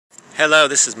Hello,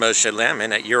 this is Moshe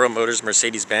Lehman at Euro Motors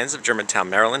Mercedes-Benz of Germantown,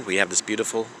 Maryland. We have this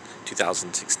beautiful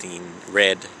 2016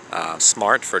 red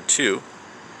Smart ForTwo.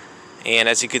 And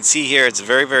as you can see here, it's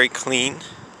very, very clean.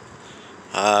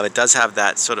 It does have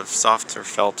that sort of softer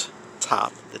felt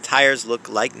top. The tires look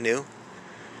like new.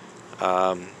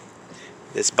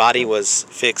 This body was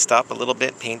fixed up a little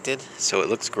bit, painted, so it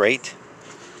looks great.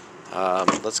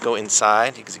 Let's go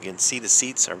inside, because you can see the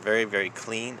seats are very, very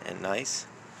clean and nice.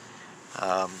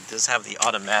 It does have the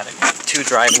automatic 2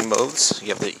 driving modes. You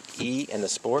have the E and the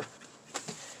Sport.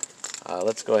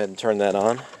 Let's go ahead and turn that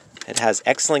on. It has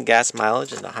excellent gas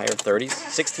mileage in the higher 30s,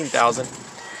 16,000.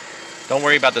 Don't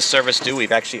worry about the service due.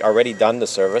 We've actually already done the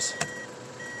service,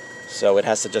 so it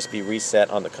has to just be reset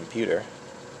on the computer.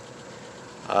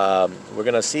 We're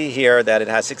going to see here that it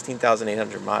has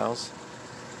 16,800 miles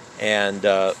and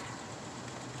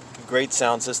great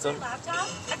sound system. Laptop?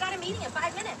 I got a meeting in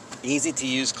 5 minutes. Easy to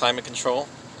use climate control,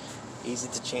 easy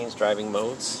to change driving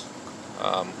modes.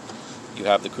 You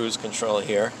have the cruise control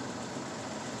here,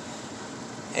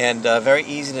 and very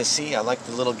easy to see. I like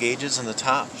the little gauges on the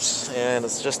tops, and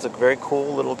it's just a very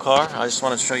cool little car. I just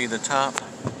want to show you the top,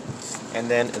 and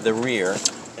then the rear.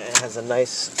 It has a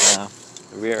nice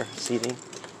rear seating,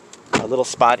 a little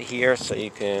spot here so you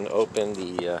can open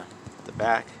the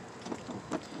back.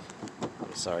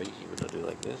 Sorry, you would do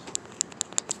like this.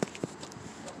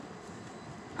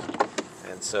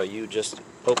 And so you just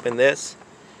open this,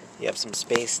 you have some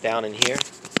space down in here,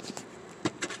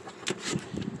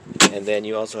 and then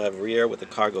you also have rear with a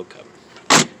cargo cover.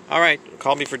 Alright,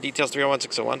 call me for details,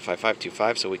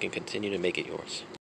 301-601-5525, so we can continue to make it yours.